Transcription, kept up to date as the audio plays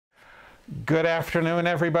Good afternoon,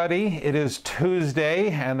 everybody. It is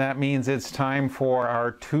Tuesday, and that means it's time for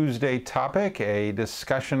our Tuesday topic, a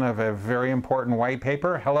discussion of a very important white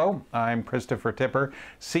paper. Hello, I'm Christopher Tipper,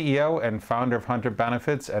 CEO and founder of Hunter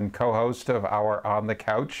Benefits and co-host of our On the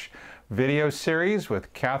Couch video series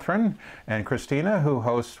with Catherine, and Christina, who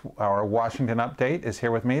hosts our Washington Update, is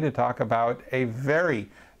here with me to talk about a very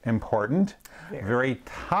important, very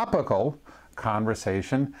topical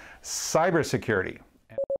conversation, cybersecurity.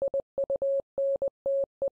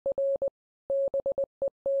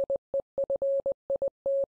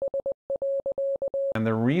 And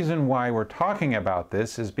the reason why we're talking about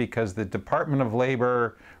this is because the Department of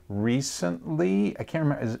Labor recently, I can't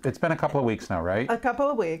remember, it's been a couple of weeks now, right? A couple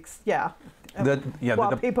of weeks, yeah.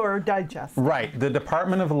 While people are digesting. Right. The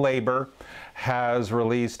Department of Labor has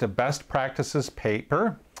released a best practices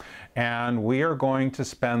paper, and we are going to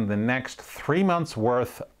spend the next 3 months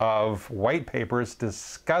worth of white papers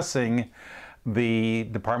discussing the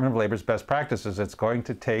Department of Labor's best practices. It's going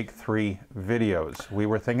to take 3 videos. We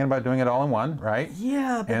were thinking about doing it all in one, right?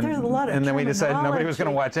 Yeah, but there's a lot of And then we decided nobody was going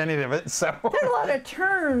to watch any of it, so. There's a lot of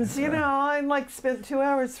terms, you know. I spent 2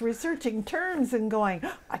 hours researching terms and going,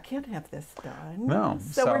 I can't have this done. No.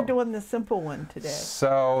 So we're doing the simple one today.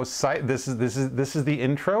 So this is the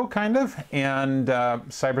intro, kind of, and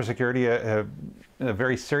cybersecurity, a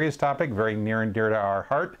very serious topic, very near and dear to our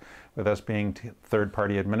heart, with us being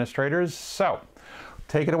third-party administrators. So,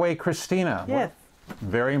 take it away, Christina. Yes.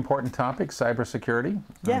 Very important topic, cybersecurity.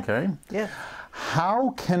 Yes. Okay. Yes.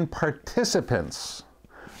 How can participants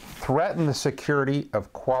threaten the security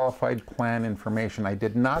of qualified plan information? I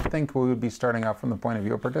did not think we would be starting off from the point of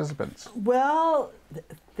view of participants. Well,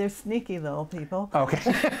 they're sneaky little people.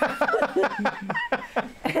 Okay.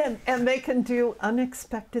 and they can do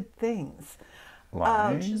unexpected things.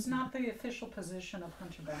 Which is not the official position of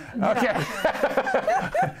Hunter Benefits.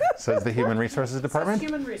 Okay. Says the Human Resources Department.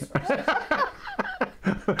 Human Resources.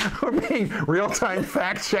 We're being real-time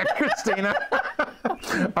fact-check, Christina.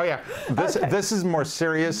 Oh yeah, this is more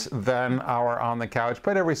serious than our On the Couch,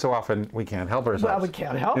 but every so often we can't help ourselves. Well, we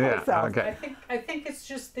can't help ourselves. Okay. I think it's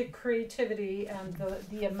just the creativity and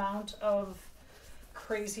the amount of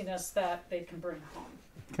craziness that they can bring home.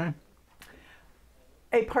 Okay.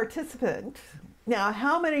 A participant. Now,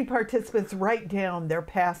 how many participants write down their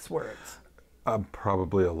passwords?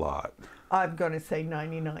 Probably a lot. I'm going to say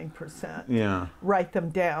 99%. Yeah. Write them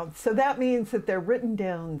down. So that means that they're written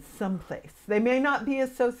down someplace. They may not be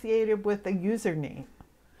associated with a username,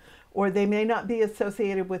 or they may not be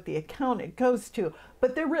associated with the account it goes to,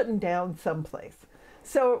 but they're written down someplace.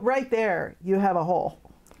 So right there, you have a hole.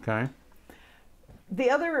 Okay. The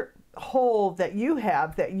other hole that you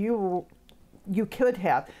have, that you could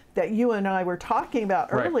have, that you and I were talking about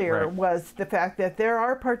earlier, was the fact that there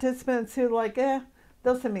are participants who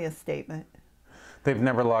they'll send me a statement. They've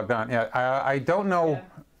never logged on. Yeah, I don't know.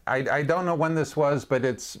 Yeah. I don't know when this was, but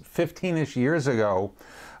it's 15-ish years ago.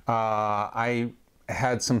 I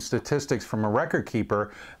had some statistics from a record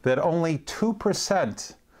keeper that only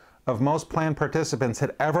 2% of most plan participants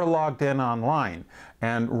had ever logged in online.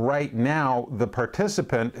 And right now, the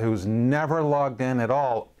participant who's never logged in at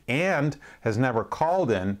all and has never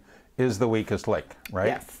called in is the weakest link, right?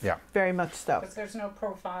 Yes, yeah, very much so. Because there's no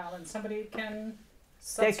profile, and somebody can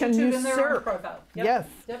they can substitute usurp in their own profile. Yep. Yes.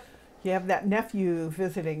 Yep. You have that nephew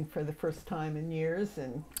visiting for the first time in years,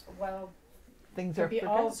 and things are be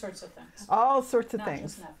all sorts of things. All sorts of Not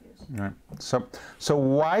things. Just nephews. Right. So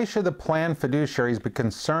why should the plan fiduciaries be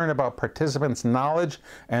concerned about participants' knowledge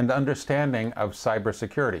and understanding of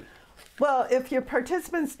cybersecurity? Well, if your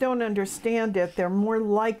participants don't understand it, they're more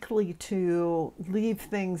likely to leave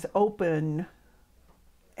things open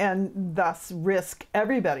and thus risk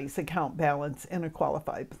everybody's account balance in a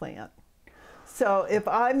qualified plan. So if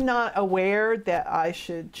I'm not aware that I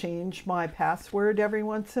should change my password every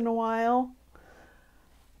once in a while,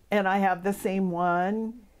 and I have the same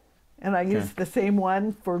one, and I use the same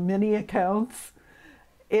one for many accounts,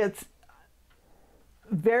 it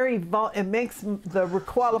makes the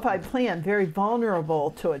qualified plan very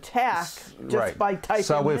vulnerable to attack just by typing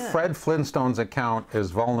So if in. Fred Flintstone's account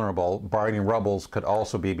is vulnerable, Barney Rubble's could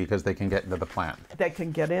also be, because they can get into the plan. They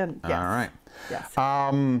can get in, yes. All right. Yes.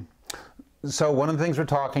 So one of the things we're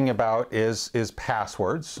talking about is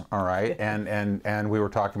passwords, all right? and we were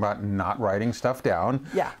talking about not writing stuff down.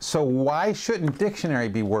 Yeah. So why shouldn't dictionary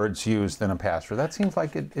be words used in a password? That seems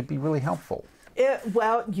like it'd be really helpful.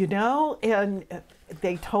 Well, you know, and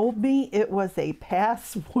they told me it was a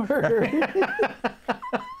password.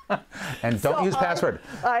 And don't use password.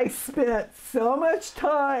 I spent so much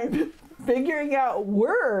time figuring out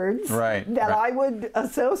words that I would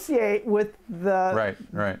associate with the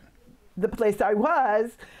the place I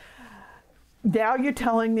was, now you're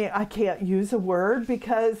telling me I can't use a word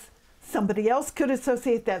because somebody else could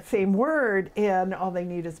associate that same word, and all they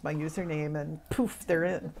need is my username, and poof, they're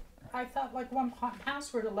in. I thought like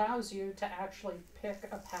password allows you to actually pick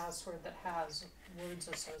a password that has words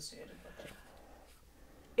associated with it.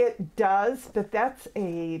 It does, but that's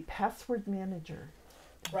a password manager.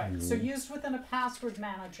 Right. So used within a password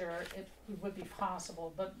manager, it would be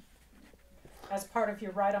possible, but as part of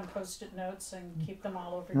your write on Post-it notes and keep them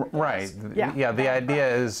all over your desk. Right. Yeah. The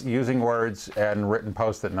idea is using words and written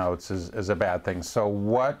Post-it notes is a bad thing. So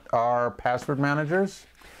what are password managers?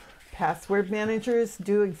 Password managers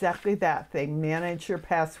do exactly that. They manage your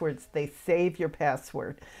passwords. They save your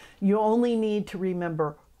password. You only need to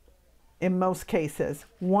remember, in most cases,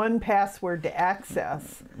 one password to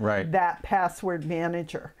access that password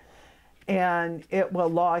manager, and it will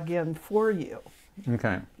log in for you.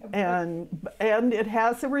 Okay. And it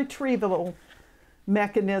has a retrieval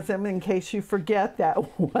mechanism in case you forget that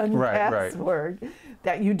one password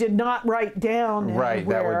that you did not write down Right,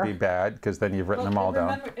 that anywhere. would be bad because then you've written them all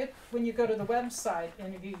down. Remember, when you go to the website,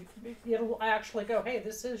 and it'll actually go, hey,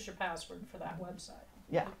 this is your password for that website.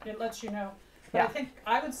 Yeah. It lets you know. But Yeah. I think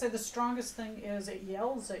I would say the strongest thing is it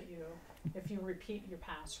yells at you if you repeat your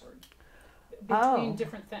password between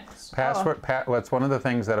different things. What's one of the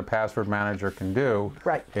things that a password manager can do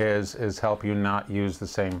Right. is help you not use the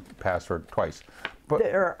same password twice. But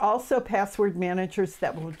There are also password managers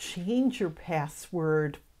that will change your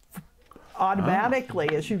password automatically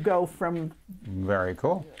as you go from, very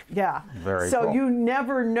cool. yeah. Very so cool. you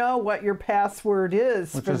never know what your password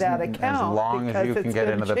is Which for is that account. as long as you because can it's get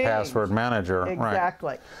been into the changed. password manager. Right.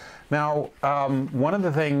 Exactly. Now, one of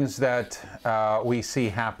the things that we see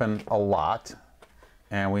happen a lot,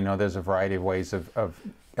 and we know there's a variety of ways of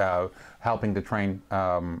helping to train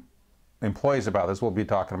employees about this, we'll be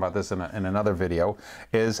talking about this in another video,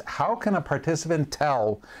 is how can a participant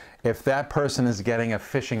tell if that person is getting a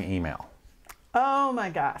phishing email? Oh my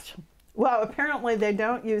gosh. Well, apparently they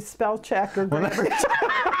don't use spell check or grammar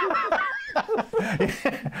check.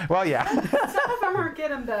 Well, yeah. Some of them are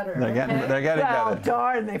getting better. They're getting Well, better.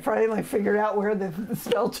 darn, they finally figured out where the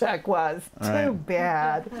spell check was. Right. Too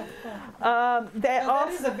bad. That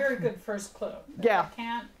is a very good first clue. Yeah.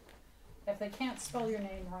 If they can't spell your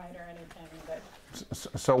name right or anything,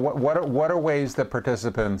 So what are ways that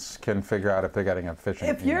participants can figure out if they're getting a phishing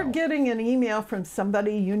If email? you're getting an email from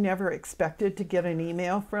somebody you never expected to get an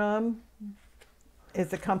email from,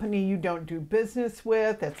 it's a company you don't do business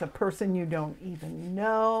with, it's a person you don't even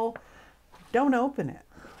know, don't open it.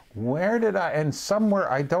 Where did and somewhere,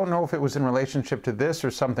 I don't know if it was in relationship to this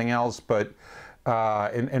or something else, but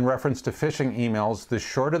in reference to phishing emails, the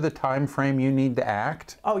shorter the time frame you need to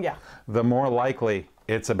act, Oh yeah. the more likely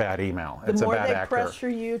it's a bad email. The It's more a bad they actor. pressure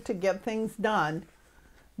you to get things done,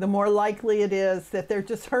 the more likely it is that they're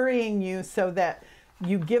just hurrying you so that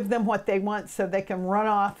you give them what they want so they can run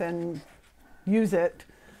off and use it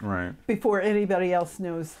Right. before anybody else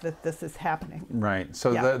knows that this is happening. Right.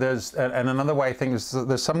 So Yeah. there's and another way I think is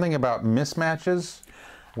there's something about mismatches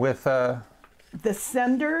with The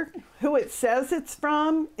sender, who it says it's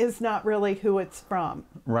from, is not really who it's from.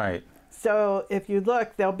 right. So if you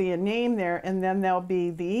look, there'll be a name there, and then there'll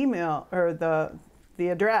be the email or the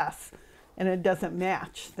address, and it doesn't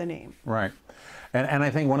match the name. Right. And I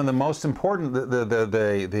think one of the most important,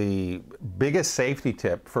 the biggest safety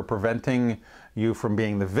tip for preventing you from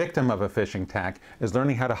being the victim of a phishing attack is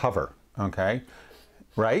learning how to hover, okay?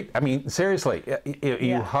 Right? I mean, seriously,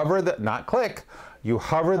 you hover not click, you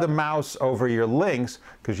hover the mouse over your links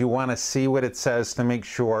because you want to see what it says to make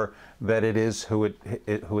sure that it is who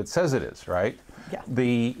it says it is, right?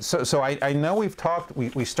 Yeah. So I know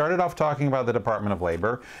we started off talking about the Department of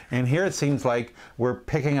Labor, and here it seems like we're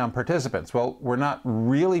picking on participants. Well, we're not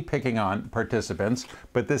really picking on participants,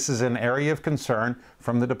 but this is an area of concern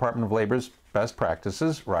from the Department of Labor's best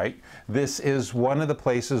practices, right? This is one of the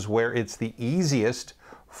places where it's the easiest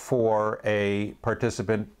for a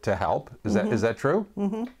participant to help. Is that true?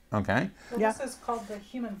 Mm-hmm. Okay. Well, Yeah. this is called the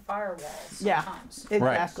human firewalls Yeah, sometimes.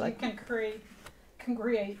 exactly. You can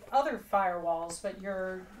create other firewalls, but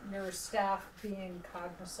your staff being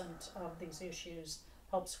cognizant of these issues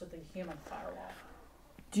helps with the human firewall.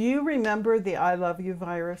 Do you remember the I Love You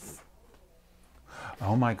virus?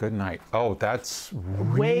 Oh my good night. Oh, that's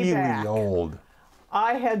Way really back. old.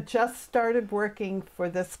 I had just started working for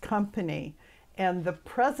this company, and the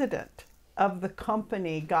president of the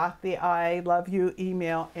company got the I Love You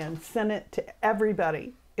email and sent it to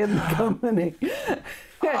everybody in the company.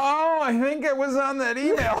 Oh, I think it was on that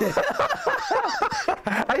email.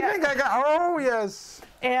 I think I got, oh, yes.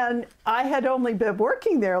 And I had only been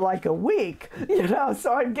working there like a week,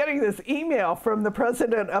 so I'm getting this email from the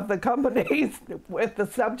president of the company with the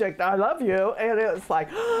subject, I love you, and it was like,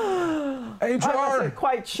 I wasn't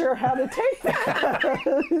quite sure how to take that.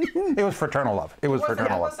 It was fraternal love. It was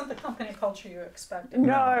fraternal love. It wasn't the company culture you expected.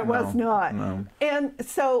 No, it was not. No. And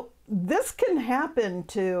so this can happen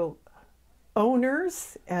to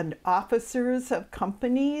owners and officers of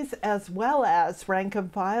companies as well as rank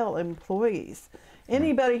and file employees.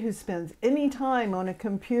 Anybody who spends any time on a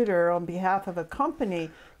computer on behalf of a company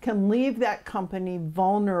can leave that company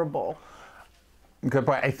vulnerable. Good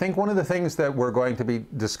point. I think one of the things that we're going to be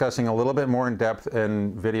discussing a little bit more in depth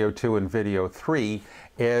in video 2 and video 3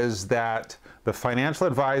 is that the financial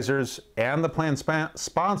advisors and the plan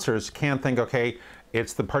sponsors can't think, okay,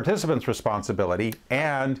 it's the participant's responsibility,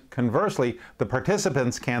 and conversely, the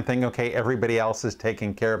participants can't think, okay, everybody else is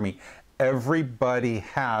taking care of me. Everybody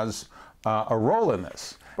has a role in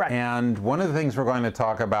this. Right. And one of the things we're going to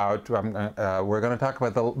talk about, we're going to talk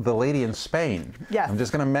about the lady in Spain. Yes. I'm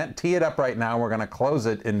just going to tee it up right now. We're going to close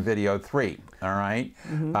it in video 3. All right.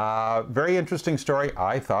 Very interesting story,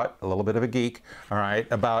 I thought, a little bit of a geek, all right,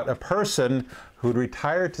 about a person who'd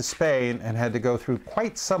retired to Spain and had to go through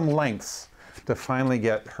quite some lengths to finally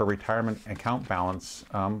get her retirement account balance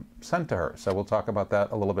sent to her. So we'll talk about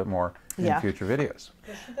that a little bit more in future videos.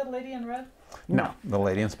 Is she the lady in red? No, the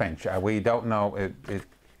lady in Spain. We don't know.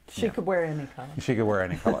 She could wear any color. She could wear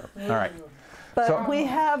any color. All right. But So- we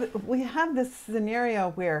have this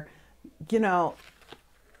scenario where, now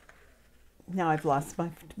I've lost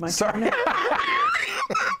my Sorry.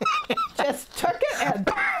 just took it and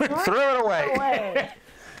Threw it away.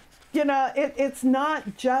 It's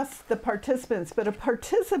not just the participants, but a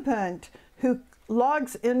participant who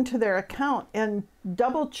logs into their account and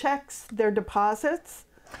double checks their deposits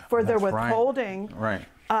for their That's right. withholding Right.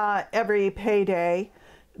 every payday.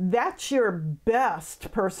 That's your best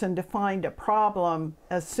person to find a problem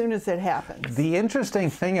as soon as it happens. The interesting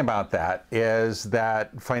thing about that is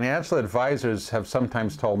that financial advisors have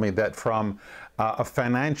sometimes told me that from a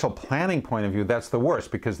financial planning point of view, that's the worst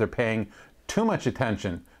because they're paying too much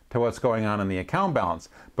attention to what's going on in the account balance.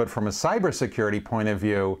 But from a cybersecurity point of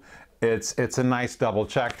view, it's a nice double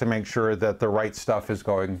check to make sure that the right stuff is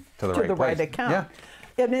going to the right place. right account. Yeah.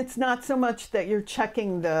 And it's not so much that you're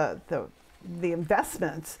checking the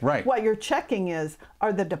investments. Right. What you're checking is,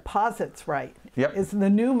 are the deposits right? Yep. Is the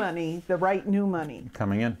new money the right new money?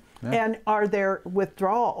 Coming in. Yeah. And are there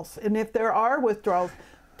withdrawals? And if there are withdrawals,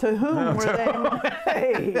 to whom were they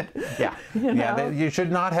paid? Yeah. You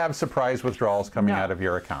should not have surprise withdrawals coming out of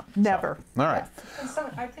your account. Never. So, all right. And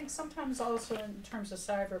so I think sometimes also in terms of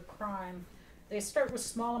cyber crime, they start with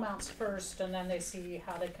small amounts first and then they see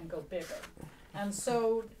how they can go bigger. And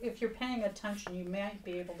so if you're paying attention, you might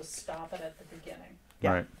be able to stop it at the beginning.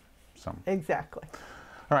 Yeah. Right. So. Exactly.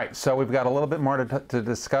 All right, so we've got a little bit more to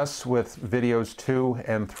discuss with videos 2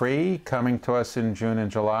 and 3 coming to us in June and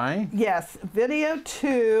July. Yes, video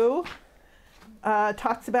 2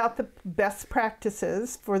 talks about the best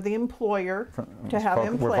practices for the employer to have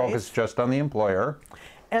in place. We're focused just on the employer.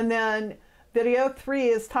 And then video 3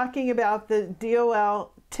 is talking about the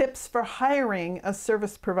DOL tips for hiring a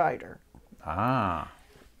service provider.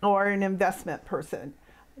 Or an investment person.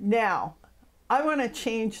 Now, I want to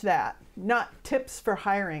change that. Not tips for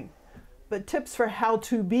hiring, but tips for how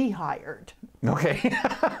to be hired. Okay,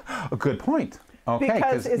 a good point. Okay,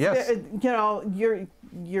 because yes.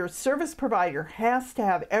 Your service provider has to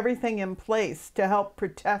have everything in place to help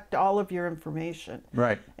protect all of your information.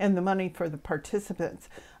 Right. And the money for the participants.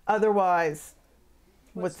 Otherwise,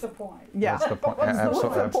 What's the point? Yeah. What's the point? What's the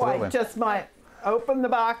Absolutely. point? Just might open the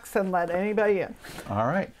box and let anybody in. All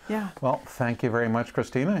right. Yeah. Well, thank you very much,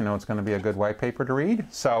 Christina. I know it's going to be a good white paper to read.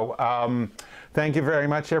 So thank you very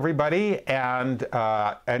much, everybody. And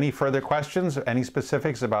any further questions, any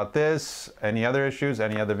specifics about this, any other issues,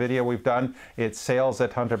 any other video we've done, it's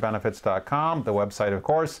sales@hunterbenefits.com. The website, of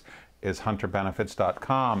course, is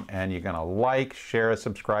hunterbenefits.com. And you're going to like, share,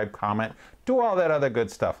 subscribe, comment, do all that other good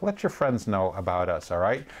stuff. Let your friends know about us, all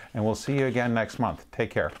right? And we'll see you again next month. Take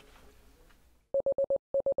care.